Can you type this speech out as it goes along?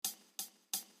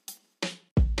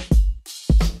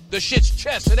The shit's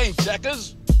chess, it ain't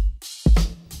checkers.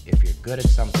 If you're good at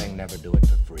something, never do it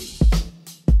for free.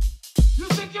 You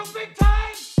think you're big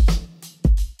time?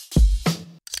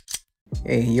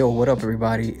 Hey, yo, what up,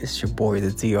 everybody? It's your boy,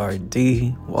 the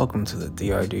DRD. Welcome to the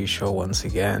DRD show once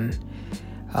again.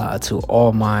 To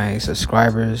all my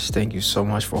subscribers, thank you so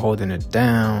much for holding it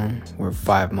down. We're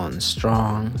 5 months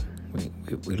strong.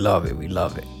 We love it. We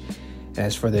love it.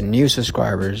 As for the new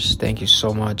subscribers, thank you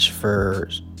so much for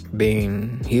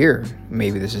being here.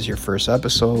 Maybe this is your first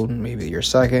episode, maybe your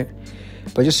second.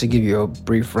 But just to give you a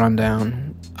brief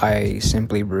rundown, I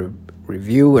simply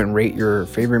review and rate your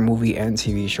favorite movie and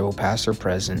TV show, past or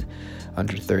present,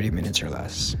 under 30 minutes or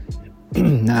less.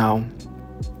 Now,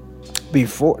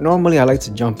 normally I like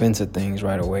to jump into things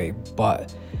right away,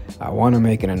 but I want to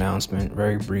make an announcement,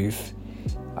 very brief.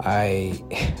 I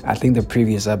think the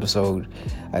previous episode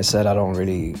I said I don't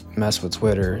really mess with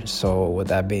Twitter, so with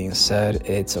that being said,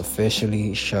 it's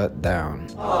officially shut down.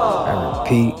 I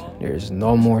repeat, there's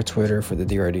no more Twitter for the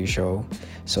DRD show,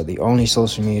 so the only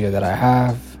social media that I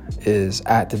have is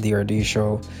at the DRD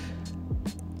show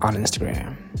on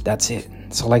Instagram. That's it.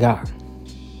 That's all I got.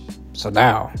 So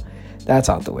now that's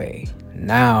out the way.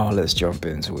 Now let's jump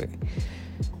into it.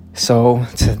 So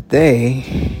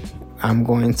today I'm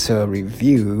going to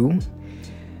review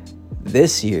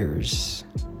this year's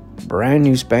brand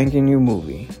new spanking new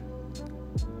movie.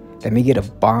 Let me get a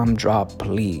bomb drop,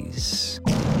 please.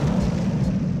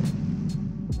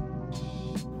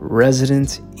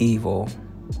 Resident Evil,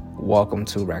 Welcome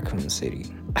to Raccoon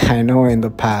City. I know in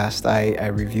the past I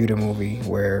reviewed a movie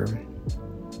where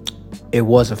it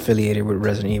was affiliated with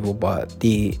Resident Evil, but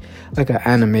like an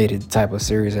animated type of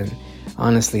series, and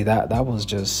honestly that was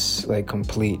just like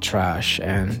complete trash,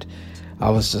 and I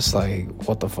was just like,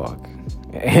 what the fuck?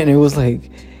 And it was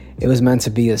meant to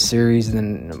be a series,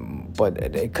 but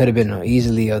it could have been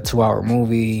easily a 2-hour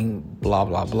movie, blah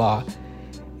blah blah,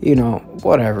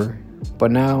 whatever.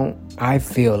 But now I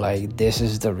feel like this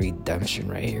is the redemption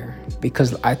right here,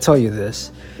 because I tell you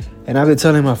this, and I've been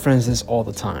telling my friends this all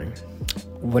the time.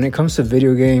 When it comes to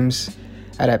video games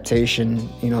adaptation,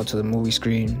 to the movie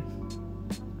screen,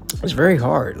 it's very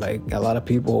hard. Like, a lot of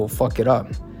people fuck it up.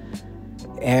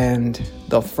 And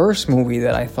the first movie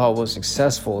that I thought was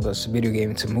successful, this video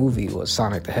game to movie, was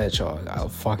Sonic the Hedgehog. I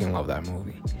fucking love that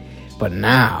movie. But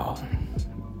now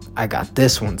I got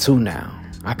this one too. Now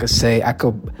I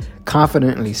could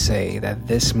confidently say that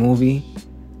this movie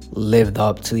lived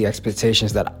up to the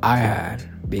expectations that I had,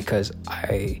 because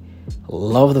I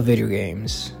love the video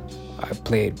games. I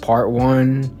played part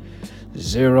 1,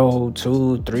 0,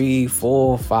 2, 3,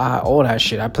 4, 5, all that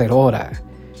shit. I played all that.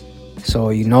 So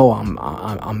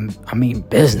I mean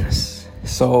business.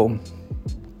 So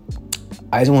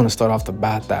I just want to start off the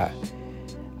bat that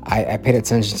I paid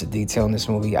attention to detail in this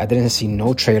movie. I didn't see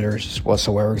no trailers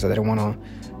whatsoever because I didn't want to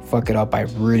fuck it up. I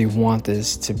really want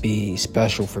this to be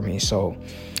special for me. So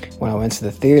when I went to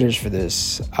the theaters for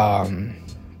this, I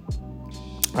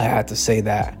had to say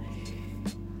that,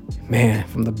 man,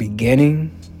 from the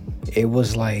beginning, it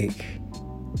was like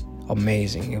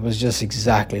amazing. It was just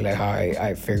exactly like how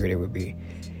I figured it would be.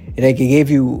 Like, it gave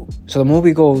you, so the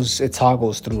movie it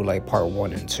toggles through like part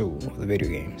 1 and 2 of the video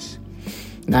games.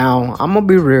 Now, I'm gonna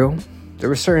be real. There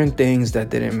were certain things that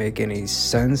didn't make any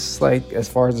sense, like as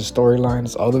far as the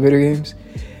storylines of the video games.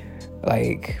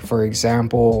 Like, for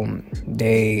example,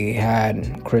 they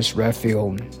had Chris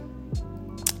Redfield,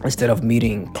 instead of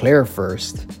meeting Claire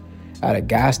first at a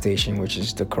gas station, which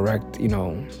is the correct,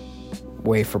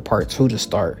 way for part 2 to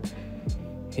start.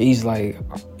 He's like,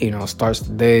 starts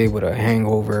the day with a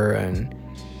hangover and,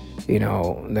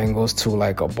 then goes to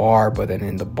like a bar. But then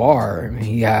in the bar,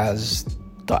 he has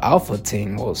the Alpha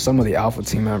team. Well, some of the Alpha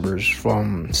team members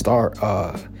from the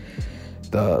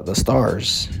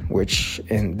Stars, which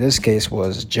in this case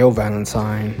was Jill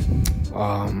Valentine.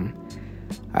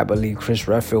 I believe Chris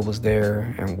Redfield was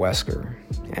there, and Wesker,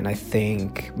 and I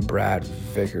think Brad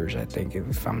Vickers,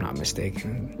 if I'm not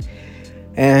mistaken.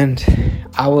 And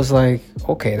I was like,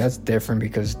 okay, that's different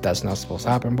because that's not supposed to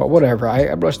happen, but whatever.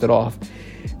 I brushed it off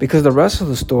because the rest of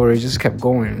the story just kept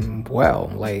going well.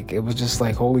 Like, it was just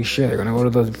like, holy shit, they're gonna go to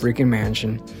the freaking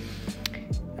mansion.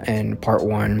 And part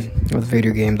 1 of the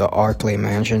video game, the Arclay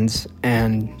Mansions,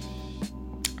 and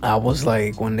I was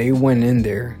like, when they went in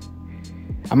there,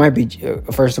 I might be,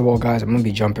 first of all, guys, I'm going to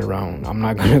be jumping around. I'm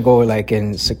not going to go like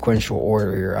in sequential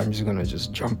order here. I'm just going to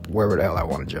just jump wherever the hell I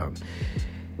want to jump.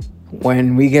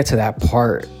 When we get to that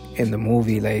part in the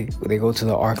movie, like, they go to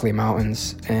the Arclay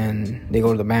Mountains and they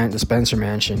go to the Spencer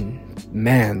Mansion.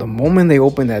 Man, the moment they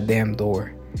opened that damn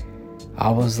door, I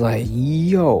was like,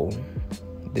 yo,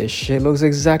 this shit looks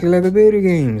exactly like the video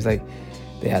games. Like,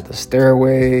 They had the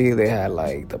stairway. They had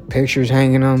like the pictures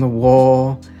hanging on the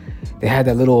wall. They had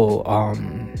that little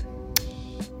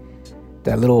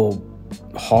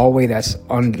hallway that's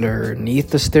underneath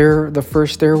the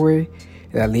first stairway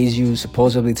that leads you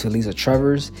supposedly to Lisa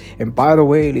Trevor's. And by the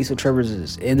way, Lisa Trevor's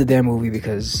is in the damn movie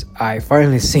because I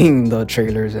finally seen the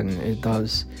trailers and it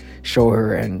does show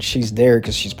her, and she's there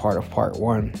because she's part of part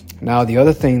 1. Now, the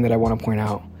other thing that I want to point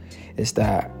out is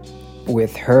that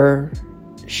with her,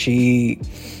 she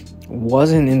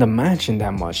wasn't in the mansion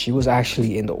that much. She was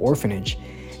actually in the orphanage.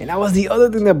 And that was the other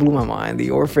thing that blew my mind. The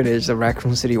orphanage, the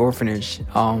Raccoon City orphanage.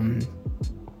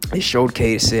 They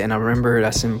showcased it, and I remember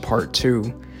that's in part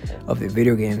 2 of the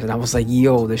video games, and I was like,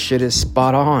 yo, this shit is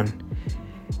spot on.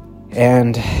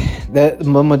 And that,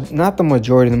 not the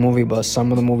majority of the movie, but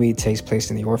some of the movie takes place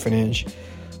in the orphanage.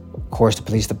 Of course, the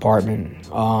police department.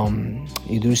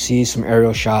 You do see some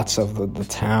aerial shots of the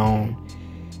town,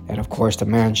 and of course the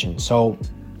mansion. So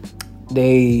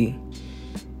the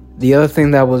other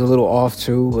thing that was a little off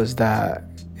too was that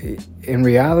in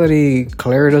reality,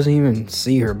 Claire doesn't even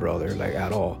see her brother like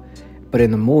at all. But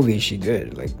in the movie, she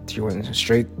did. Like, she went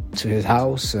straight to his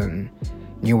house and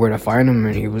knew where to find him,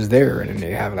 and he was there. And then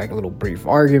they have like a little brief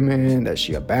argument that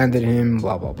she abandoned him,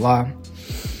 blah, blah, blah.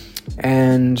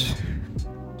 And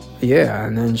yeah,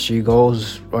 and then she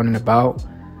goes running about,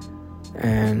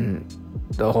 and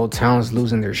the whole town's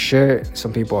losing their shit.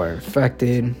 Some people are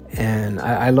infected. And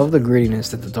I love the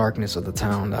grittiness and the darkness of the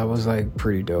town. That was like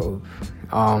pretty dope.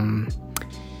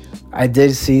 I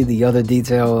did see the other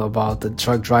detail about the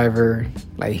truck driver.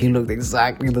 Like, he looked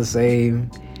exactly the same,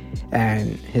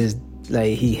 and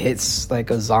he hits like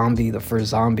a zombie, the first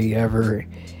zombie ever,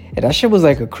 and that shit was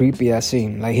like a creepy ass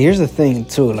scene. Like, here's the thing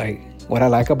too, like, what I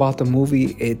like about the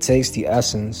movie, it takes the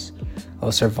essence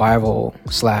of survival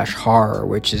 / horror,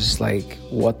 which is like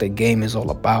what the game is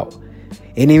all about.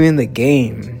 And even the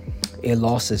game, it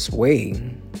lost its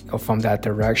way from that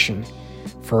direction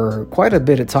for quite a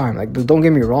bit of time. Like, don't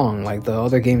get me wrong, like the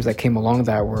other games that came along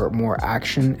that were more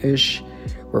action-ish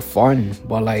were fun,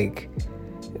 but like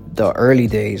the early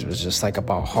days was just like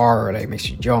about horror, like makes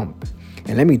you jump.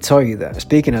 And let me tell you that,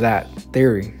 speaking of that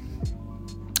theory,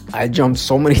 I jumped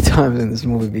so many times in this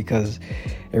movie because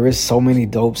there is so many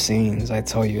dope scenes. I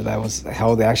tell you, that was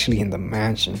held actually in the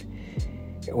mansion,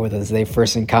 where they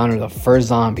first encounter the first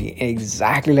zombie,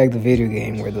 exactly like the video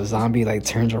game, where the zombie like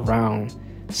turns around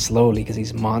slowly because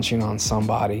he's munching on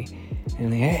somebody,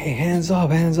 and like, hey, hands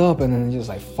up, and then just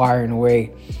like firing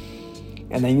away.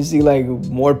 And then you see like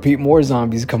more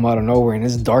zombies come out of nowhere, and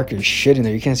it's dark as shit in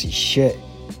there. You can't see shit.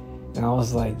 And I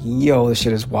was like, yo, this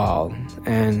shit is wild.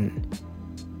 And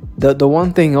the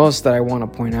one thing else that I want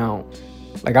to point out,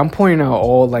 like, I'm pointing out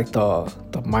all like the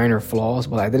minor flaws,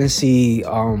 but I didn't see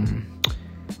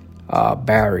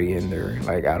Barry in there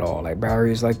like at all. Like,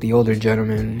 Barry is like the older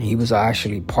gentleman. He was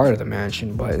actually part of the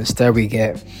mansion, but instead we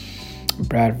get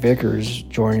Brad Vickers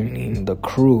joining the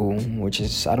crew, which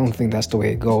is, I don't think that's the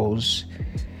way it goes,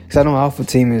 because I know Alpha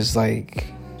Team is like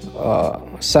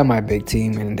semi big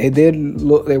team, and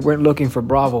they weren't looking for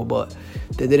Bravo, but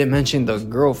they didn't mention the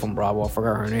girl from Bravo. I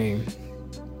forgot her name.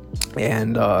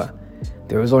 And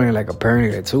there was only like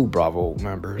apparently 2 Bravo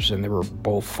members, and they were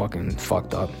both fucking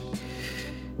fucked up.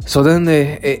 So then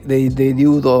they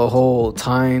do the whole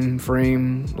time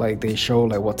frame, like they show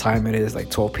like what time it is, like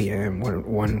 12 p.m.,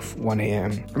 1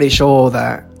 a.m. They show all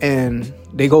that, and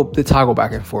they toggle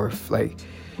back and forth. Like,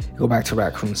 go back to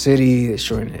Raccoon City, they're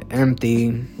showing it empty.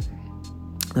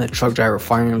 And the truck driver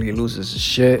finally loses his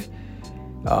shit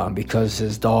because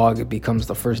his dog becomes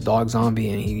the first dog zombie,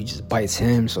 and he just bites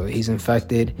him, so he's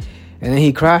infected. And then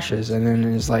he crashes, and then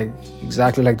it's like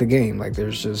exactly like the game. Like,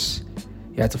 there's just,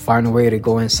 you have to find a way to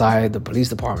go inside the police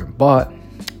department. But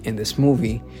in this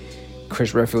movie,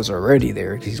 Chris Redfield's already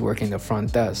there. He's working the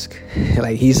front desk.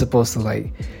 Like, he's supposed to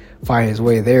like find his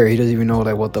way there. He doesn't even know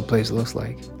like what the place looks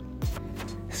like.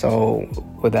 So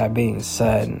with that being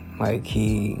said, like,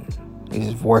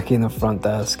 he's working the front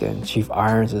desk, and Chief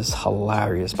Irons is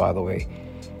hilarious, by the way.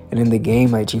 And in the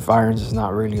game, like, Chief Irons is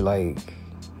not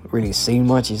really seen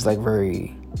much. He's like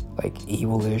very like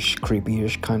evil-ish,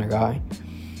 creepy-ish kind of guy.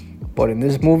 But in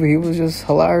this movie, he was just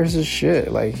hilarious as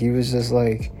shit. Like, he was just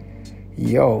like,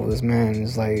 yo, this man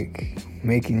is like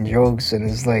making jokes, and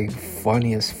it's like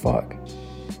funny as fuck.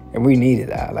 And we needed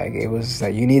that. Like, it was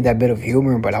like, you need that bit of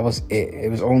humor, but that was it. It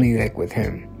was only like with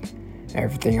him.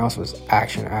 Everything else was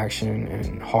action,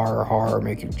 and horror,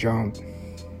 make you jump.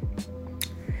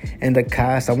 And the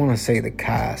cast, I want to say the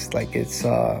cast, like, it's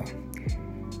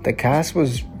the cast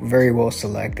was very well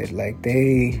selected. Like,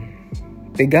 they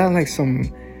got like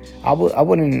some, I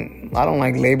wouldn't don't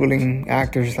like labeling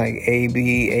actors like A,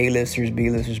 B, A-listers,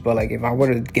 B-listers, but like if I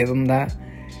were to give them that,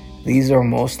 these are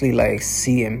mostly like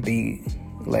C and B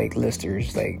like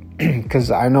listers, like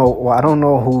because I don't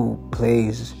know who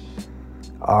plays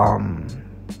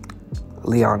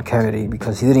Leon Kennedy,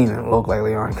 because he didn't even look like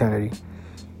Leon Kennedy.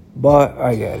 But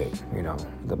I get it,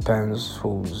 depends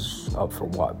who's up for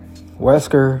what.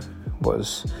 Wesker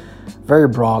was very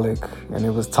brolic, and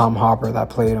it was Tom Hopper that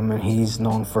played him, and he's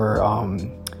known for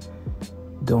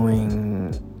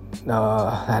doing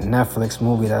that Netflix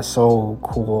movie that's so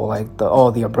cool, like the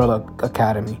Umbrella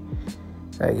Academy.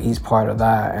 Like, he's part of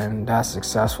that, and that's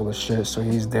successful as shit, so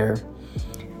he's there.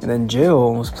 And then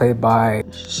Jill was played by,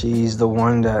 she's the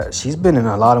one that, she's been in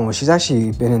a lot of movies. She's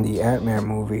actually been in the Ant-Man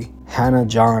movie, Hannah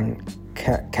John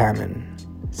Kamen.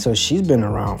 So she's been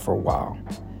around for a while.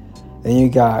 Then you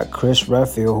got Chris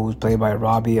Redfield, who's played by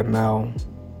Robbie Amell.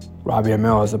 Robbie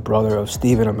Amell is the brother of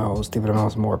Stephen Amell. Stephen Amell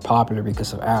is more popular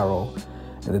because of Arrow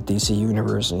in the DC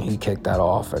universe, and he kicked that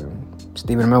off. And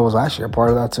Stephen Amell was actually a part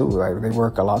of that too. Like, they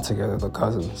work a lot together, the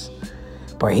cousins.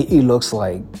 But he looks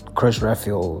like Chris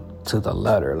Redfield to the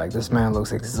letter. Like, this man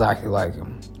looks exactly like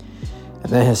him.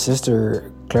 And then his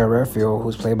sister, Claire Redfield,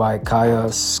 who's played by Kaya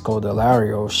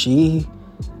Scodelario,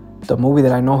 the movie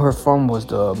that I know her from was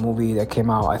the movie that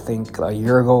came out, I think, a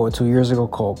year ago or 2 years ago,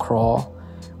 called Crawl,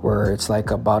 where it's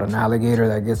like about an alligator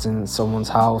that gets in someone's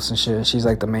house and shit. She's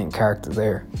like the main character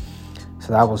there.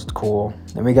 So that was cool.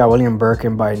 Then we got William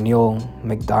Birkin by Neil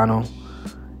McDonough.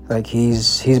 Like,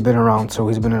 he's been around too.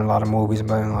 He's been in a lot of movies,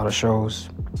 been in a lot of shows.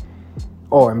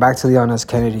 Oh, and back to Leon S.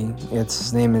 Kennedy.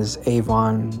 His name is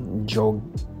Avon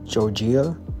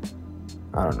Jogia.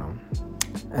 I don't know.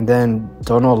 And then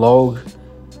Donald Logue.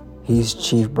 He's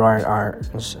Chief Brian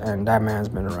Irons, and that man's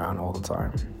been around all the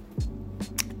time.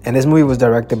 And this movie was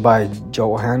directed by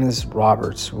Johannes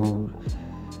Roberts, who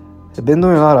had been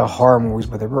doing a lot of horror movies,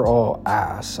 but they were all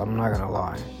ass. I'm not gonna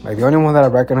lie. Like, the only one that I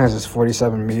recognize is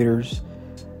 47 Meters,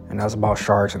 and that's about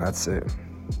sharks, and that's it.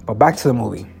 But back to the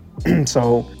movie.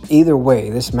 So either way,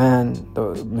 this man,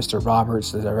 Mr.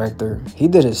 Roberts, the director, he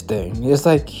did his thing. It's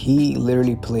like he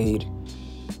literally played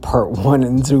part 1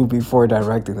 and 2 before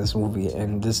directing this movie,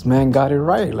 and this man got it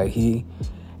right. Like,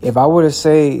 if I were to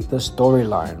say the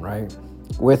storyline, right,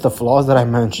 with the flaws that I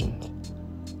mentioned,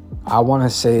 I want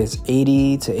to say it's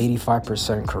 80 to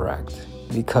 85% correct,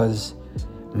 because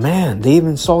man, they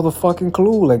even saw the fucking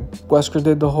clue. Like, Wesker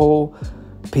did the whole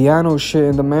piano shit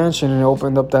in the mansion and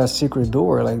opened up that secret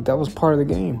door. Like, that was part of the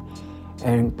game.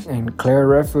 And Claire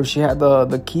Redfield, she had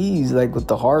the keys, like, with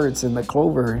the hearts and the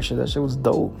clover and shit. That shit was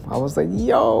dope. I was like,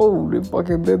 yo, they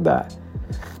fucking did that.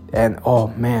 And oh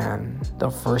man, the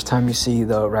first time you see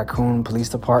the Raccoon Police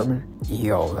Department,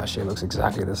 yo, that shit looks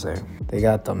exactly the same. They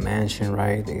got the mansion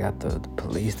right, they got the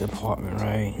police department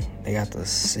right, they got the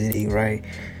city right.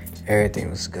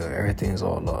 Everything was good. Everything's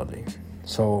all lovely.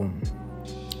 So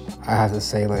I have to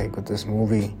say, like, with this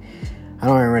movie, I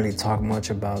don't even really talk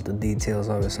much about the details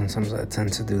of it. Sometimes I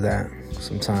tend to do that.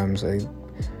 Sometimes I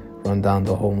run down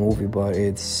the whole movie, but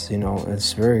it's,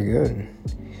 it's very good.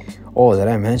 Oh, did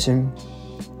I mention,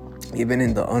 even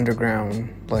in the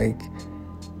underground, like,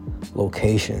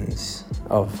 locations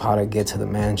of how to get to the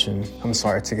mansion,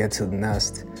 to get to the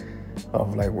nest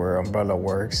of, like, where Umbrella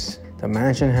works. The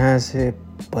mansion has it,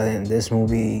 but in this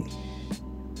movie,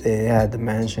 they had the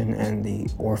mansion and the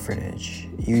orphanage.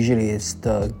 Usually it's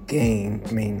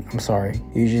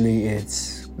usually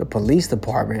it's the police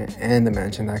department and the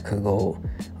mansion that could go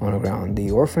underground.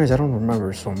 The orphanage, I don't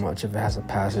remember so much if it has a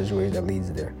passageway that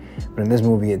leads there. But in this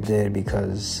movie it did,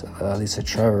 because Lisa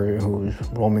Trevor, who's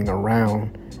roaming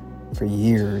around for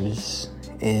years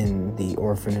in the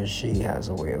orphanage, she has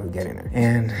a way of getting there.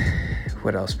 And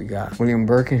what else we got? William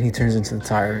Birkin, he turns into the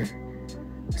tyrant.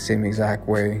 Same exact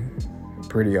way.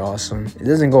 Pretty awesome. It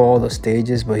doesn't go all the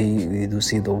stages, but you do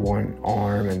see the one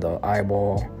arm and the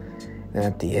eyeball. And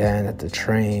at the end, at the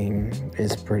train,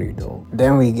 it's pretty dope.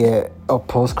 Then we get a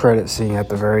post-credit scene at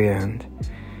the very end,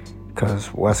 because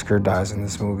Wesker dies in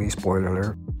this movie, spoiler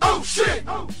alert. Oh shit!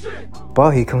 Oh shit!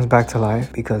 But he comes back to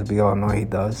life, because we all know he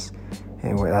does.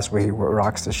 And that's where he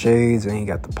rocks the shades and he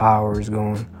got the powers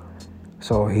going.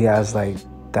 So he has, like,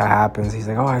 that happens. He's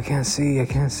like, oh, I can't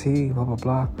see, blah, blah,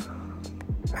 blah.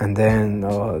 And then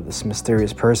this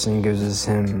mysterious person gives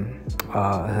him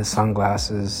his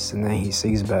sunglasses, and then he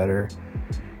sees better.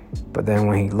 But then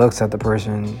when he looks at the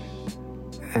person,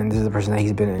 and this is the person that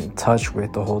he's been in touch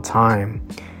with the whole time,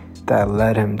 that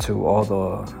led him to all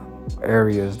the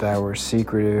areas that were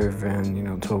secretive,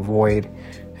 and, to avoid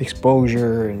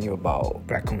exposure, and about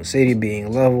Raccoon City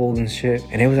being leveled and shit.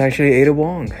 And it was actually Ada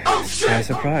Wong. Oh shit! I was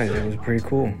surprised. It was pretty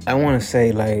cool. I want to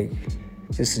say, like,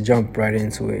 just to jump right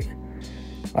into it.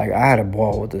 Like, I had a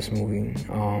ball with this movie.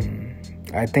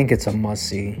 I think it's a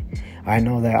must-see. I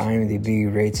know that IMDb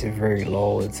rates it very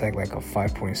low. It's like a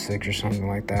 5.6 or something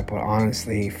like that. But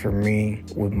honestly, for me,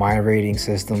 with my rating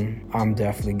system, I'm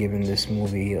definitely giving this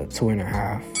movie a 2.5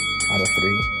 out of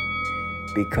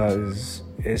 3 because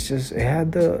it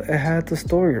had the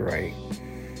story right.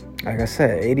 Like I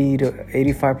said, 80 to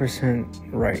 85%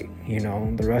 right. You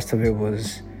know, the rest of it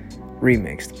was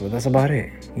remixed, but that's about it.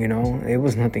 You know, it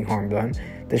was nothing harm done.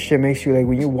 This shit makes you, like,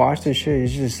 when you watch this shit,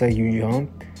 it's just like you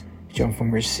jump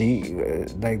from your seat.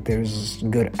 Like, there's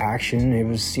good action. It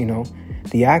was, you know,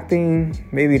 the acting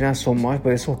maybe not so much,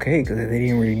 but it's okay because they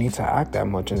didn't really need to act that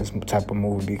much in this type of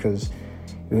movie, because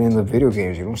even in the video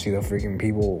games you don't see the freaking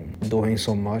people doing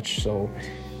so much. So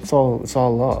it's all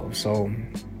love. So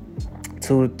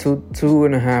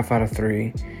 2.5 out of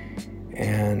 3,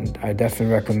 and I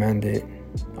definitely recommend it.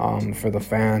 For the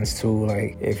fans too,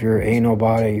 like, if you're ain't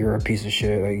nobody, you're a piece of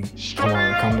shit. Like,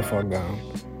 come the fuck down.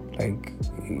 Like,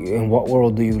 in what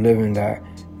world do you live in that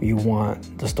you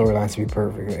want the storylines to be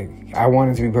perfect? Like, I want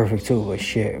it to be perfect too, but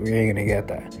shit, we ain't gonna get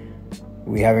that.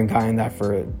 We haven't gotten that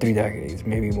for 3 decades,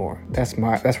 maybe more. That's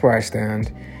where I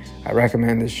stand. I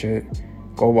recommend this shit.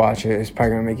 Go watch it. It's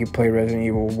probably gonna make you play Resident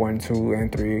Evil 1, 2,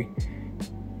 and 3.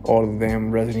 All of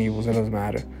them Resident Evils, it doesn't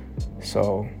matter.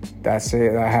 So that's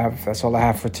it. That's all I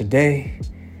have for today.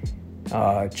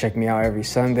 Check me out every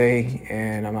Sunday,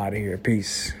 and I'm out of here.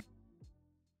 Peace.